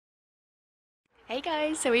Hey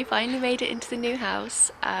guys, so we finally made it into the new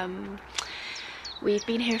house. We've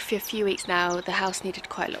been here for a few weeks now. The house needed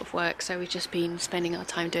quite a lot of work, so we've just been spending our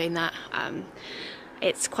time doing that.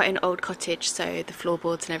 It's quite an old cottage, so the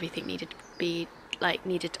floorboards and everything needed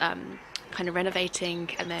kind of renovating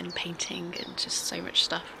and then painting and just so much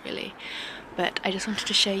stuff really. But I just wanted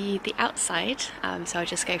to show you the outside, so I'll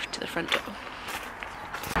just go to the front door.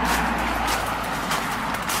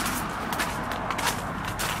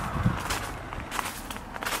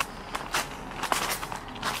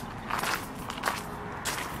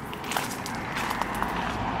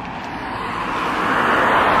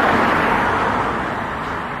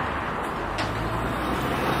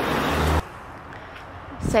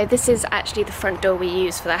 So this is actually the front door we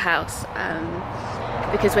use for the house,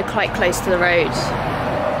 because we're quite close to the road,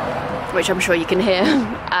 which I'm sure you can hear.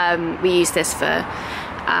 We use this for our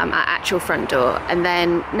actual front door, and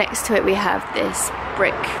then next to it we have this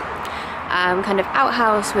brick kind of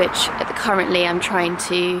outhouse, which currently I'm trying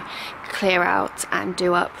to clear out and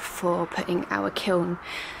do up for putting our kiln,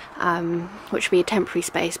 which will be a temporary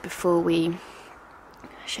space before we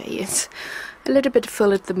show you. It's a little bit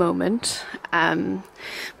full at the moment,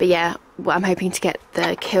 but yeah, well, I'm hoping to get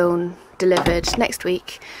the kiln delivered next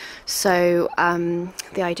week, so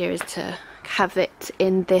the idea is to have it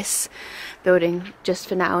in this building just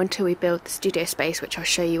for now until we build the studio space, which I'll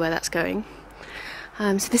show you where that's going.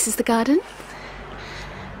 So this is the garden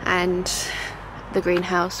and the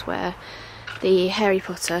greenhouse where the Harry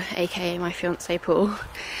Potter, aka my fiance Paul,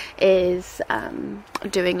 is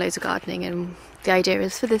doing loads of gardening, and the idea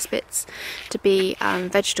is for this bits to be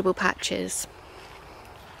vegetable patches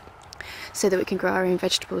so that we can grow our own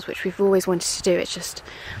vegetables, which we've always wanted to do. It's just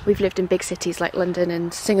we've lived in big cities like London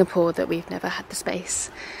and Singapore that we've never had the space,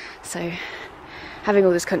 so having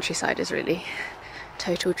all this countryside is really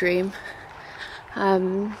total dream.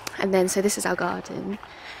 And then so this is our garden,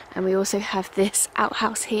 and we also have this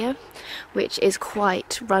outhouse here which is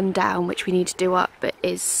quite run down, which we need to do up, but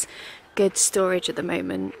is good storage at the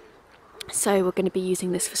moment. So we're going to be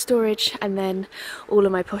using this for storage, and then all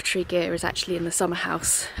of my pottery gear is actually in the summer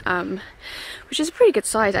house, which is a pretty good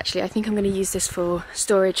size actually. I think I'm going to use this for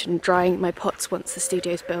storage and drying my pots once the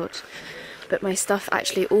studio's built, but my stuff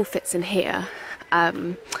actually all fits in here.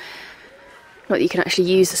 Not that you can actually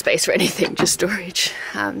use the space for anything, just storage.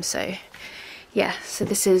 So yeah, so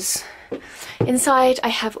this is inside. I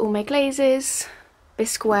have all my glazes,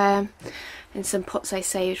 bisqueware, and some pots I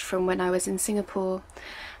saved from when I was in Singapore.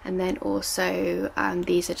 And then also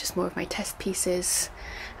these are just more of my test pieces,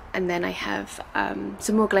 and then I have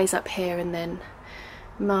some more glaze up here, and then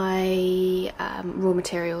my raw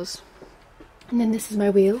materials, and then this is my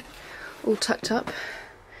wheel all tucked up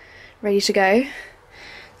ready to go.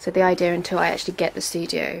 So the idea until I actually get the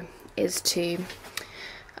studio is to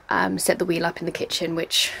set the wheel up in the kitchen,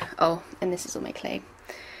 which, oh, and this is all my clay.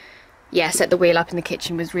 Yeah, set the wheel up in the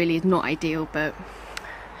kitchen was really not ideal, but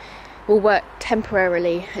will work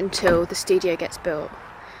temporarily until the studio gets built.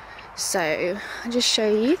 So I'll just show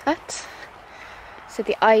you that. So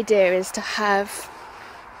the idea is to have,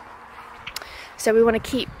 so we want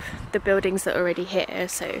to keep the buildings that are already here,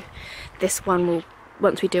 so this one will,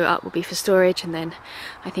 once we do it up, will be for storage, and then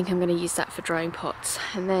I think I'm going to use that for drying pots,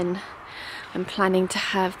 and then I'm planning to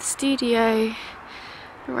have the studio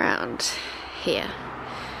around here,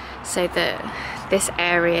 so that this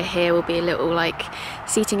area here will be a little like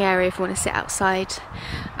seating area if you want to sit outside,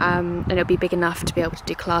 and it'll be big enough to be able to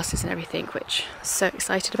do classes and everything, which I'm so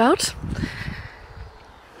excited about.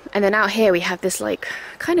 And then out here we have this like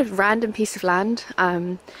kind of random piece of land,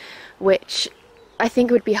 which I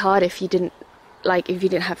think would be hard if you didn't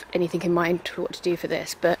have anything in mind to what to do for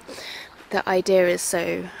this, but the idea is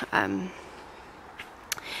so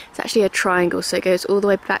it's actually a triangle, so it goes all the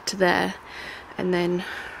way back to there and then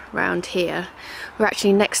round here. We're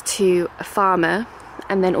actually next to a farmer,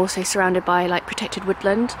 and then also surrounded by like protected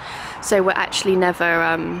woodland, so we're actually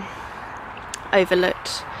never overlooked,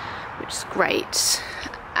 which is great.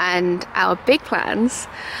 And our big plans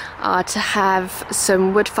are to have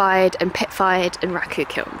some wood-fired and pit-fired and raku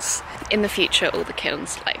kilns. In the future, all the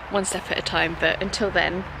kilns, like one step at a time, but until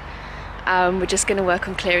then we're just going to work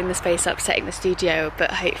on clearing the space up, setting the studio,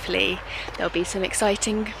 but hopefully there'll be some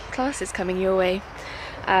exciting classes coming your way.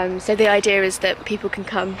 So the idea is that people can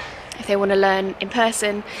come if they want to learn in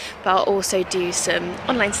person, but I'll also do some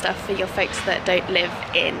online stuff for your folks that don't live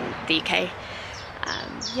in the UK.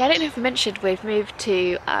 Yeah, I don't know if I mentioned, we've moved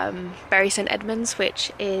to Bury St Edmunds,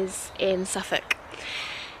 which is in Suffolk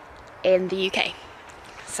in the UK.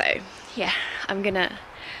 So yeah,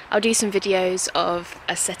 I'll do some videos of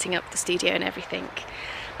us setting up the studio and everything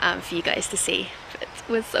for you guys to see. But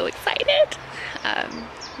was so excited.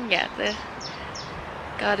 Yeah, the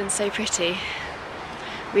garden's so pretty.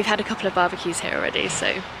 We've had a couple of barbecues here already,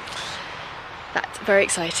 so that's very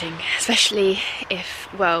exciting, especially if,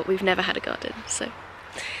 well, we've never had a garden, so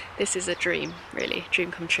this is a dream, really,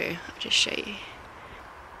 dream come true. I'll just show you.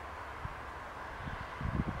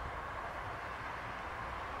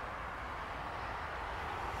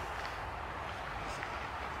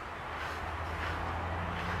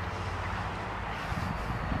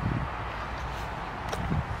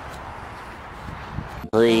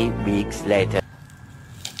 Three weeks later.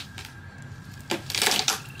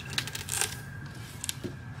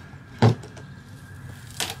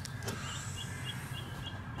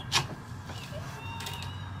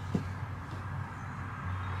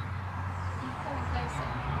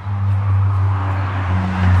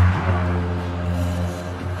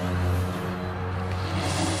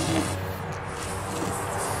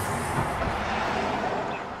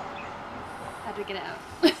 How do we get it out?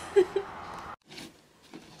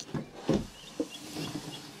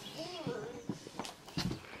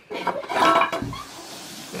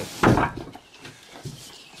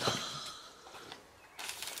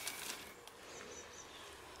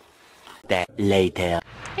 Later.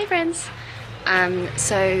 Hey friends!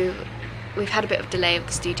 So we've had a bit of delay of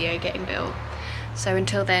the studio getting built. So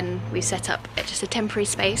until then we set up just a temporary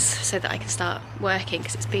space so that I can start working,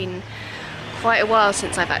 because it's been quite a while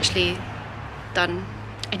since I've actually done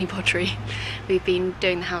any pottery. We've been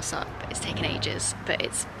doing the house up, it's taken ages, but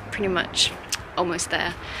it's pretty much almost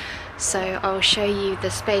there. So I'll show you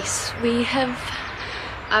the space we have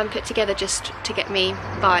put together just to get me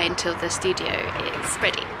by until the studio is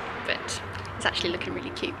ready. But it's actually looking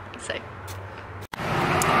really cute. So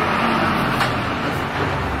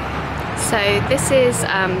this is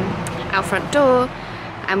our front door,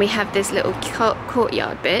 and we have this little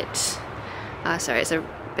courtyard bit. Sorry, it's a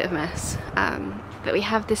bit of a mess. But we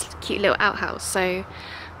have this cute little outhouse. So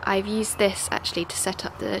I've used this actually to set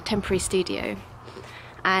up the temporary studio,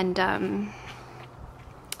 and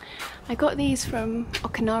I got these from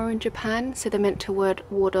Okinawa in Japan, so they're meant to ward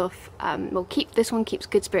off, well, this one keeps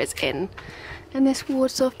good spirits in, and this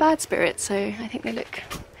wards off bad spirits, so I think they look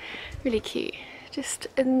really cute. Just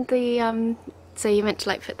in the, so you're meant to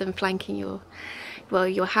like put them flanking your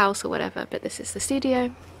house or whatever, but this is the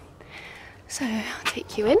studio. So I'll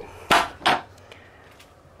take you in.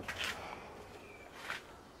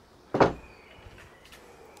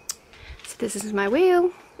 So this is my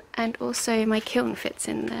wheel, and also my kiln fits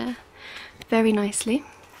in there very nicely.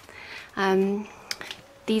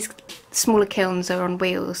 These smaller kilns are on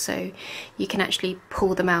wheels, so you can actually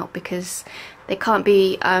pull them out because they can't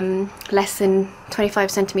be less than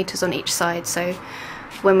 25 centimeters on each side, so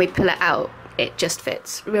when we pull it out it just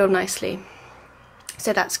fits real nicely,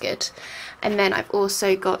 so that's good. And then I've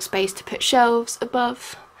also got space to put shelves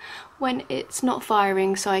above when it's not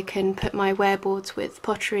firing, so I can put my wearboards with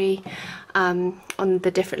pottery on the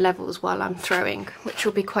different levels while I'm throwing, which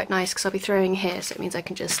will be quite nice because I'll be throwing here, so it means I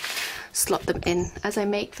can just slot them in as I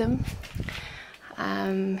make them.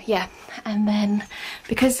 Yeah, and then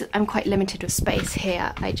because I'm quite limited with space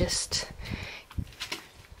here, I just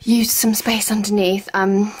used some space underneath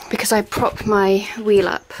because I prop my wheel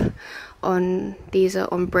up on, these are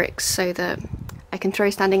on bricks, so that I can throw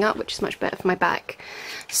standing up, which is much better for my back.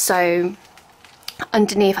 So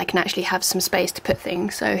underneath I can actually have some space to put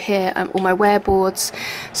things. So here all my wear boards,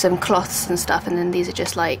 some cloths and stuff, and then these are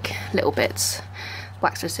just like little bits,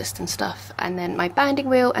 wax resistant stuff, and then my banding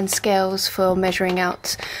wheel and scales for measuring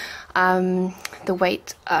out the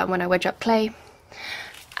weight when I wedge up clay.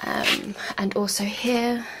 And also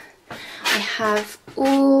here I have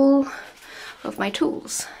all of my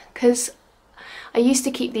tools, because I used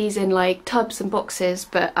to keep these in like tubs and boxes,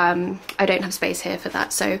 but I don't have space here for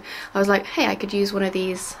that, so I was like, hey, I could use one of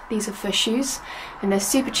these. These are for shoes and they're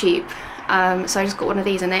super cheap, so I just got one of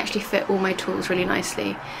these, and they actually fit all my tools really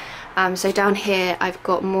nicely. So down here I've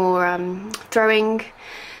got more throwing,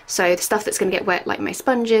 so the stuff that's going to get wet, like my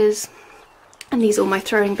sponges, and these are all my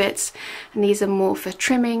throwing bits, and these are more for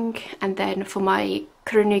trimming, and then for my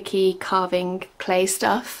kuronuki carving clay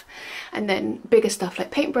stuff, and then bigger stuff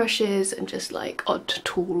like paintbrushes and just like odd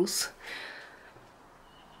tools.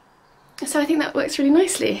 So I think that works really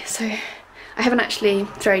nicely. So I haven't actually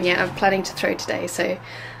thrown yet, I'm planning to throw today, so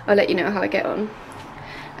I'll let you know how I get on.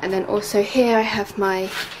 And then also here I have my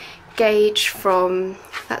gauge from,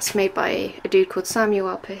 that's made by a dude called Samuel,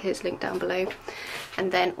 I'll put his link down below.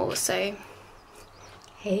 And then also,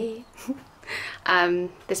 hey,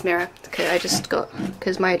 this mirror, okay, I just got,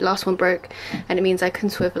 because my last one broke, and it means I can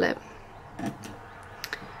swivel it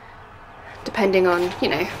depending on, you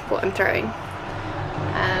know, what I'm throwing.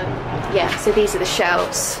 Yeah, so these are the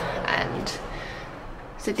shelves, and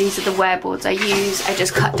so these are the wear boards I use. I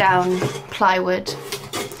just cut down plywood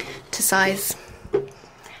to size,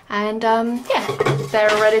 and yeah, they're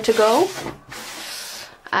ready to go.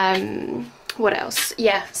 What else?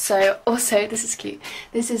 Yeah, so also, this is cute.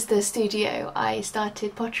 This is the studio I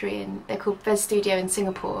started pottery in. They're called Vez Studio in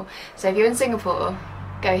Singapore. So if you're in Singapore,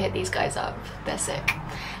 go hit these guys up. They're sick.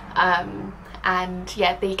 And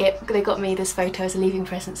yeah, they got me this photo as a leaving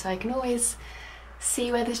present, so I can always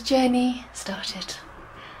see where this journey started.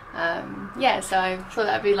 Yeah, so I thought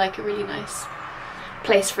that'd be like a really nice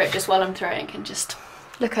place for it, just while I'm throwing, and just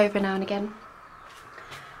look over now and again.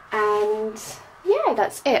 And yeah,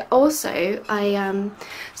 that's it. Also,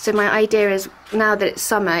 so my idea is, now that it's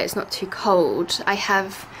summer, it's not too cold, I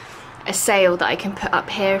have a sail that I can put up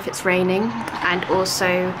here if it's raining, and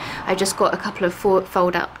also I just got a couple of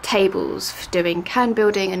fold up tables for doing can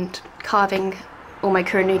building and carving all my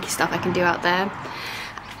Kuranuki stuff I can do out there.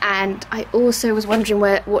 And I also was wondering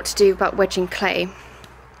what to do about wedging clay.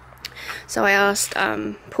 So I asked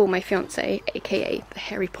Paul, my fiance, aka the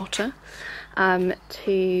Harry Potter,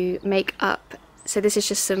 to make up. So this is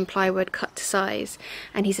just some plywood cut to size,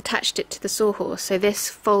 and he's attached it to the sawhorse. So this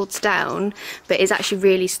folds down, but is actually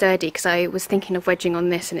really sturdy, because I was thinking of wedging on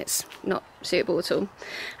this and it's not suitable at all.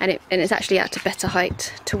 And it's actually at a better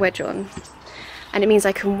height to wedge on. And it means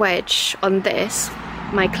I can wedge on this,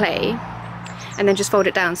 my clay, and then just fold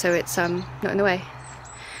it down so it's not in the way.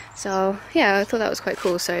 So yeah, I thought that was quite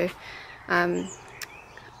cool. So I'll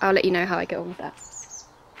let you know how I get on with that.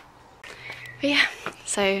 But yeah,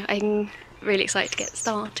 so I'm really excited to get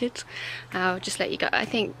started. I'll just let you go. I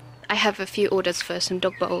think I have a few orders for some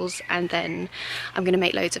dog bowls, and then I'm going to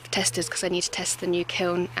make loads of testers because I need to test the new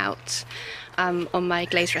kiln out on my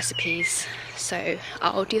glaze recipes. So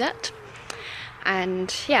I'll do that,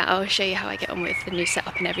 and yeah, I'll show you how I get on with the new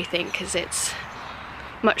setup and everything, because it's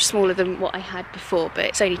much smaller than what I had before, but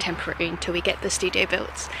it's only temporary until we get the studio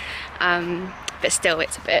built. But still,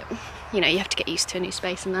 it's a bit, you know, you have to get used to a new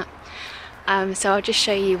space and that. So I'll just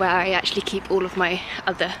show you where I actually keep all of my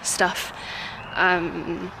other stuff,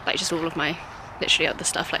 like just all of my literally other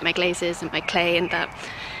stuff, like my glazes and my clay and that,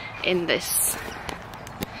 in this.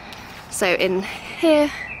 So in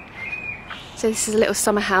here, so this is a little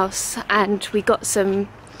summer house, and we got some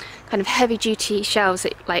kind of heavy duty shelves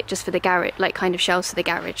that, like just for the garage, like kind of shelves for the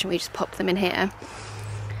garage, and we just pop them in here.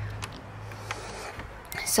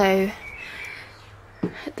 So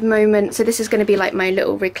at the moment, so this is going to be like my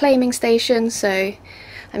little reclaiming station. So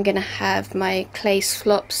I'm going to have my clay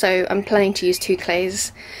slop, so I'm planning to use 2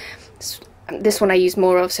 clays. This one I use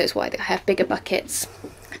more of, so it's why I have bigger buckets.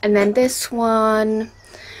 And then this one,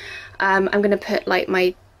 I'm going to put like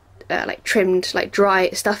my like trimmed, like dry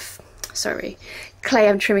stuff, sorry, clay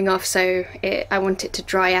I'm trimming off, so I want it to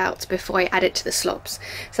dry out before I add it to the slops.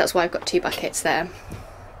 So that's why I've got 2 buckets there.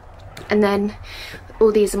 And then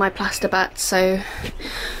all these are my plaster bats, so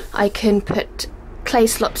I can put clay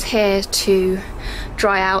slops here to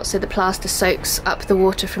dry out so the plaster soaks up the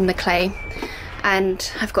water from the clay. And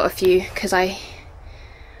I've got a few, because I've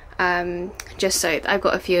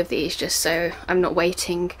got a few of these just so I'm not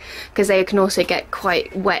waiting, because they can also get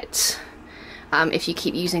quite wet if you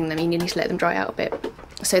keep using them. You need to let them dry out a bit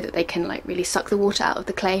so that they can like really suck the water out of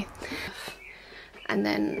the clay. And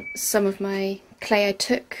then some of my clay I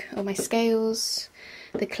took, or my scales,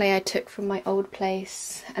 the clay I took from my old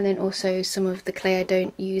place, and then also some of the clay I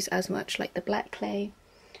don't use as much, like the black clay.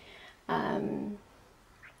 And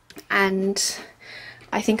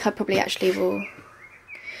I think I probably actually will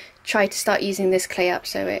try to start using this clay up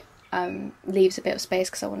so it leaves a bit of space,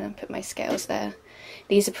 because I want to put my scales there.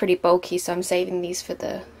 These are pretty bulky, so I'm saving these for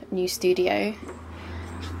the new studio.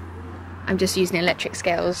 I'm just using electric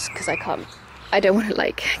scales because I don't want to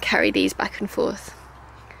like carry these back and forth.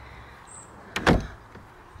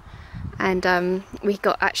 And we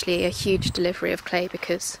got actually a huge delivery of clay,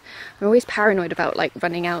 because I'm always paranoid about like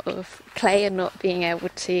running out of clay and not being able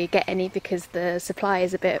to get any, because the supply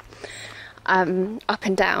is a bit up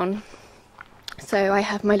and down. So I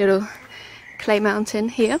have my little clay mountain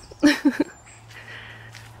here.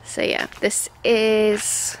 So yeah, this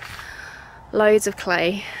is loads of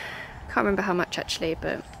clay. Can't remember how much actually,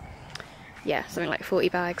 but yeah, something like 40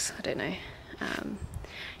 bags, I don't know.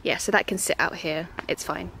 Yeah, so that can sit out here, it's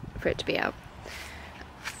fine for it to be out.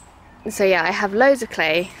 So yeah, I have loads of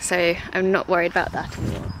clay, so I'm not worried about that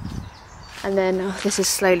anymore. And then this is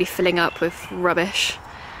slowly filling up with rubbish.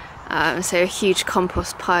 So a huge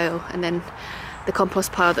compost pile, and then the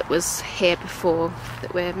compost pile that was here before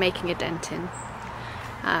that we're making a dent in.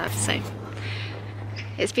 So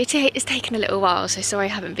it's taken a little while, so sorry I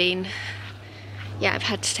haven't been yeah, I've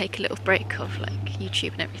had to take a little break of like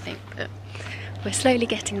YouTube and everything, but we're slowly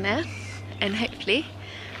getting there, and hopefully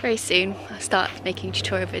very soon I'll start making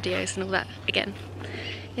tutorial videos and all that again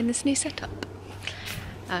in this new setup.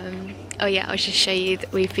 Oh yeah, I'll just show you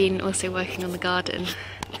that we've been also working on the garden.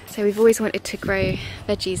 So we've always wanted to grow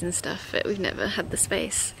veggies and stuff, but we've never had the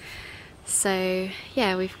space. So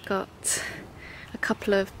yeah, we've got a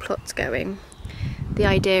couple of plots going. The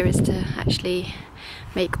idea is to actually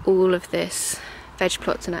make all of this veg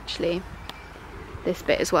plots, and actually this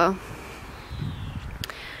bit as well.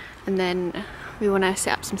 And then we want to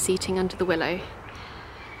set up some seating under the willow.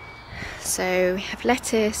 So we have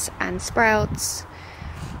lettuce and sprouts,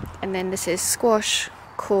 and then this is squash,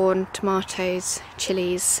 corn, tomatoes,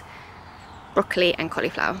 chilies, broccoli and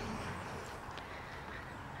cauliflower.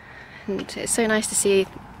 And it's so nice to see,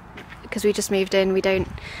 because we just moved in, we don't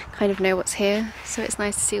kind of know what's here, so it's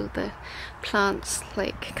nice to see all the plants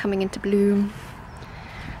like coming into bloom.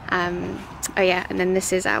 Oh yeah, and then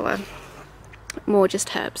this is our more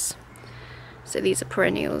just herbs. So these are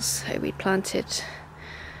perennials, so we planted,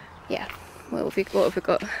 yeah, what have we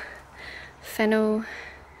got? Fennel,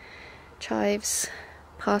 chives,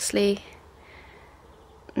 parsley,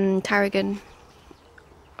 tarragon,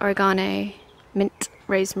 oregano, mint,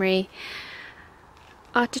 rosemary,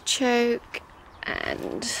 artichoke,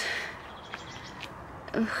 and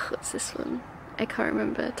what's this one? I can't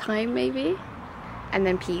remember. Thyme maybe? And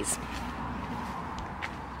then peas.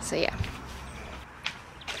 So yeah.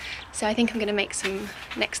 So I think I'm going to make some,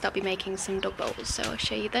 next I'll be making some dog bowls, so I'll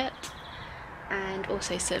show you that. And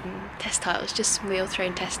also some test tiles, just some wheel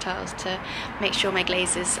thrown test tiles to make sure my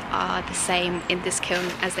glazes are the same in this kiln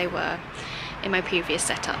as they were in my previous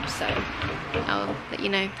setup. So I'll let you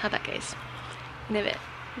know how that goes in a bit.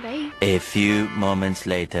 Bye. A few moments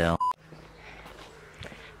later.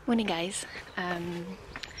 Morning guys.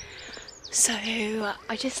 So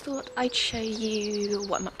I just thought I'd show you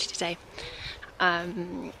what I'm up to today.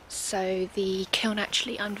 So the kiln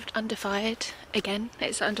actually under fired again.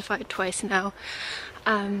 It's under fired twice now.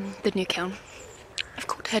 The new kiln. I've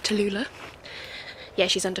called her Tallulah. Yeah,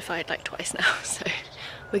 she's under fired like twice now. So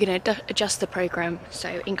we're going to adjust the program,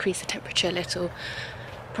 so increase the temperature a little,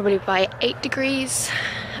 probably by 8 degrees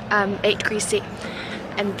C,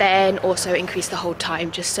 and then also increase the hold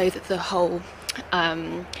time, just so that the whole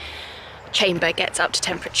chamber gets up to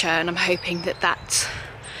temperature, and I'm hoping that that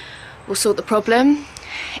will sort the problem.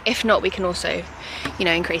 If not, we can also, you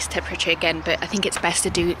know, increase temperature again, but I think it's best to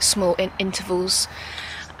do small intervals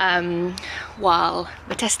while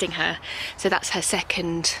we're testing her. So that's her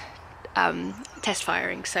second test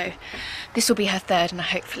firing, so this will be her third, and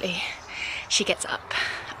hopefully she gets up.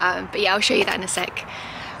 But yeah, I'll show you that in a sec.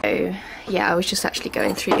 So yeah, I was just actually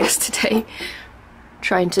going through yesterday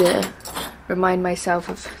trying to remind myself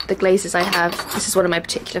of the glazes I have. This is one of my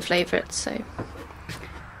particular favourites, so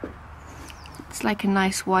it's like a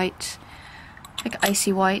nice white, like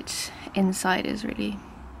icy white. Inside is really,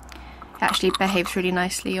 it actually behaves really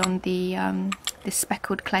nicely on the this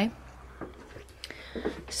speckled clay.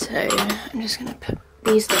 So I'm just going to put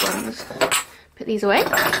these put these away.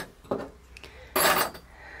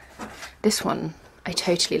 This one I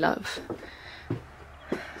totally love.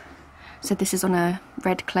 So this is on a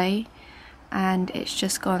red clay, and it's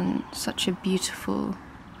just gone such a beautiful,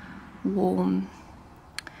 warm,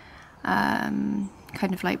 kind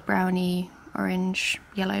of like browny, orange,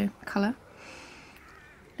 yellow colour.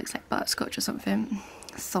 Looks like butterscotch or something.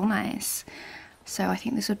 So nice. So I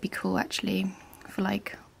think this would be cool actually for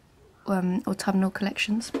like autumnal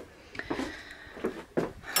collections.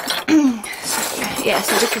 Yeah,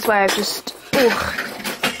 so this is where I've just,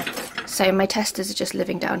 so my testers are just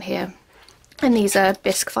living down here, and these are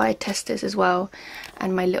bisque fired testers as well,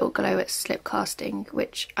 and my little glow at slip casting,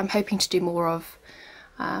 which I'm hoping to do more of.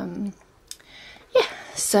 Yeah,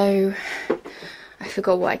 so I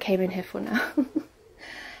forgot what I came in here for now.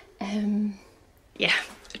 Yeah,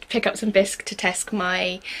 pick up some bisque to test some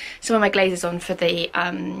of my glazes on for the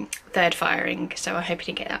third firing, so I'm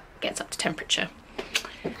hoping to gets up to temperature.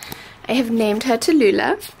 I have named her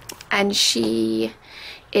Tallulah, and she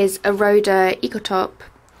is a Rhoda Ecotop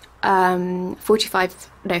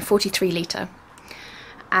 43 litre,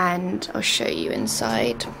 and I'll show you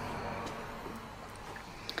inside.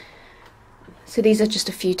 So these are just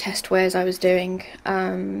a few test wears I was doing,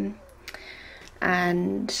 and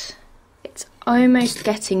it's almost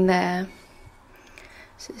getting there.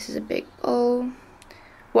 So this is a big bowl.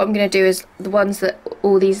 What I'm going to do is the ones that,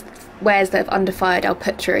 all these wares that have under fired, I'll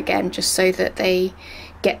put through again, just so that they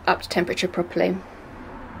get up to temperature properly.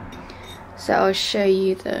 So I'll show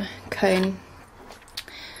you the cone.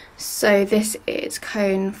 So this is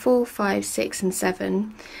cone 4, 5, 6 and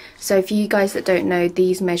 7. So for you guys that don't know,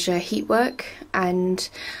 these measure heat work and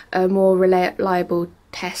a more reliable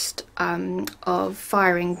test of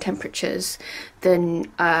firing temperatures than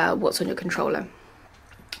what's on your controller.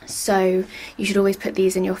 So you should always put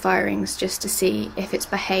these in your firings just to see if it's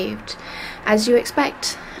behaved as you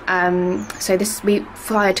expect. So this, we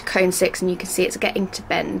fired cone 6 and you can see it's getting to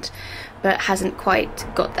bend but hasn't quite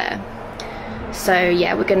got there. So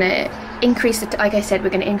yeah, we're going to increase it, like I said, we're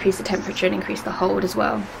going to increase the temperature and increase the hold as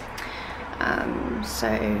well. So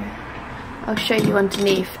I'll show you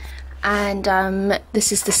underneath. And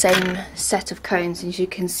this is the same set of cones, and as you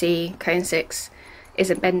can see, cone 6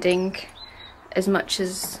 isn't bending as much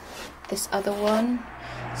as this other one.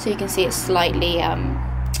 So you can see it's slightly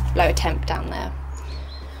lower temp down there,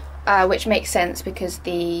 which makes sense because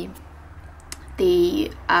the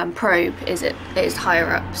probe is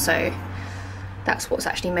higher up, so that's what's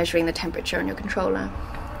actually measuring the temperature on your controller.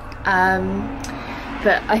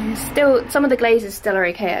 But some of the glazes still are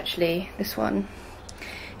okay actually. This one,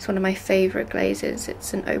 it's one of my favourite glazes.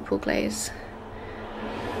 It's an opal glaze.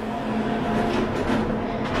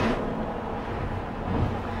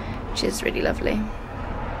 Which is really lovely.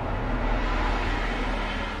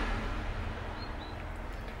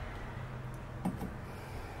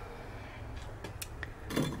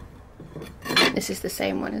 This is the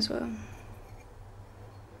same one as well.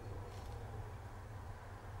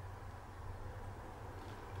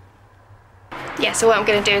 Yeah, so what I'm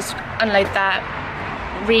going to do is unload that,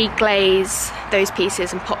 re-glaze those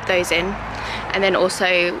pieces and pop those in, and then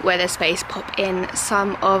also where there's space pop in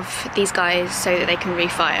some of these guys so that they can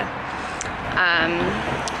refire.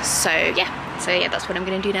 So yeah, that's what I'm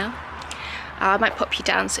going to do now. I might pop you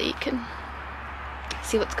down so you can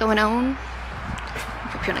see what's going on. I'll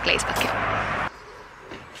pop you on a glaze bucket.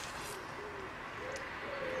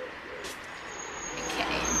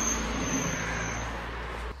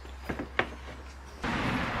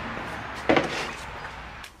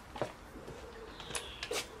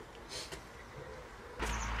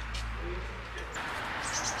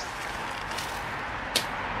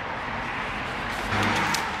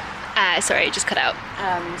 Sorry, it just cut out.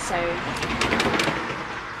 So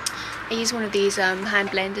I use one of these hand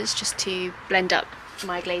blenders just to blend up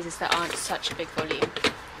my glazes that aren't such a big volume.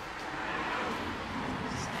 So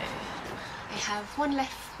I have one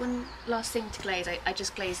last thing to glaze. I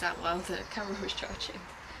just glazed that while the camera was charging.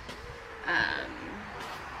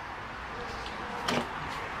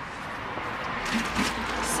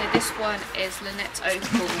 So this one is Lynette's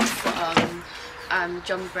Opal from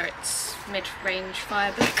John Burt's mid-range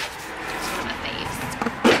fire book. It's one of my faves.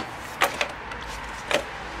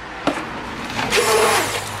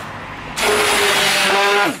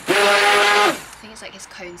 I think it's like his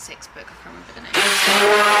Cone 6 book, I can't remember the name.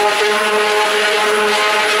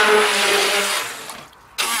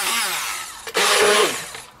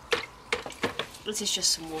 This is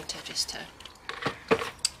just some water just to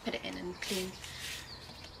put it in and clean.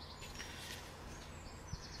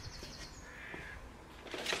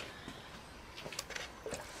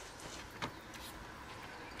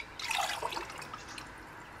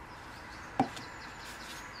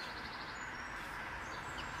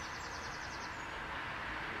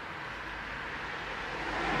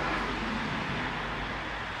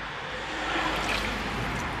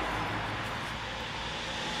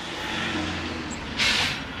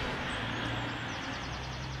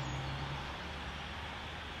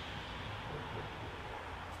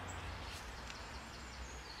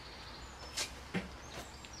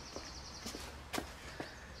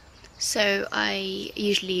 So I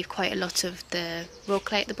usually leave quite a lot of the raw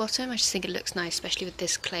clay at the bottom. I just think it looks nice, especially with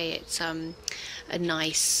this clay. It's a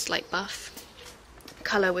nice like buff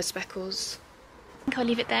colour with speckles. I think I'll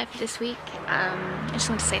leave it there for this week. I just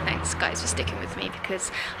want to say thanks guys for sticking with me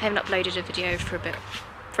because I haven't uploaded a video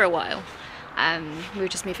for a while. We were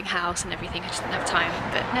just moving house and everything, I just didn't have time,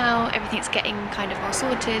 but now everything's getting kind of more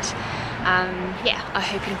sorted. Yeah, I'm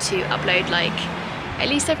hoping to upload like at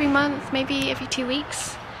least every month, maybe every 2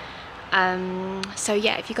 weeks. So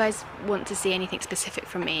yeah, if you guys want to see anything specific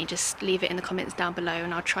from me, just leave it in the comments down below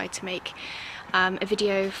and I'll try to make a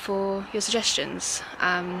video for your suggestions.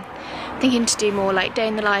 Thinking to do more like day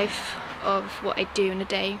in the life of what I do in a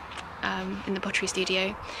day in the pottery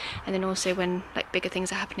studio, and then also when like bigger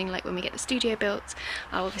things are happening, like when we get the studio built,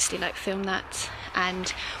 I'll obviously like film that,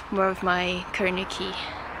 and more of my Karanuki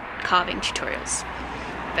carving tutorials.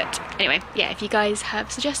 But anyway, yeah, if you guys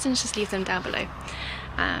have suggestions, just leave them down below.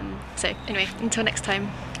 So anyway, until next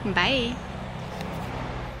time, bye!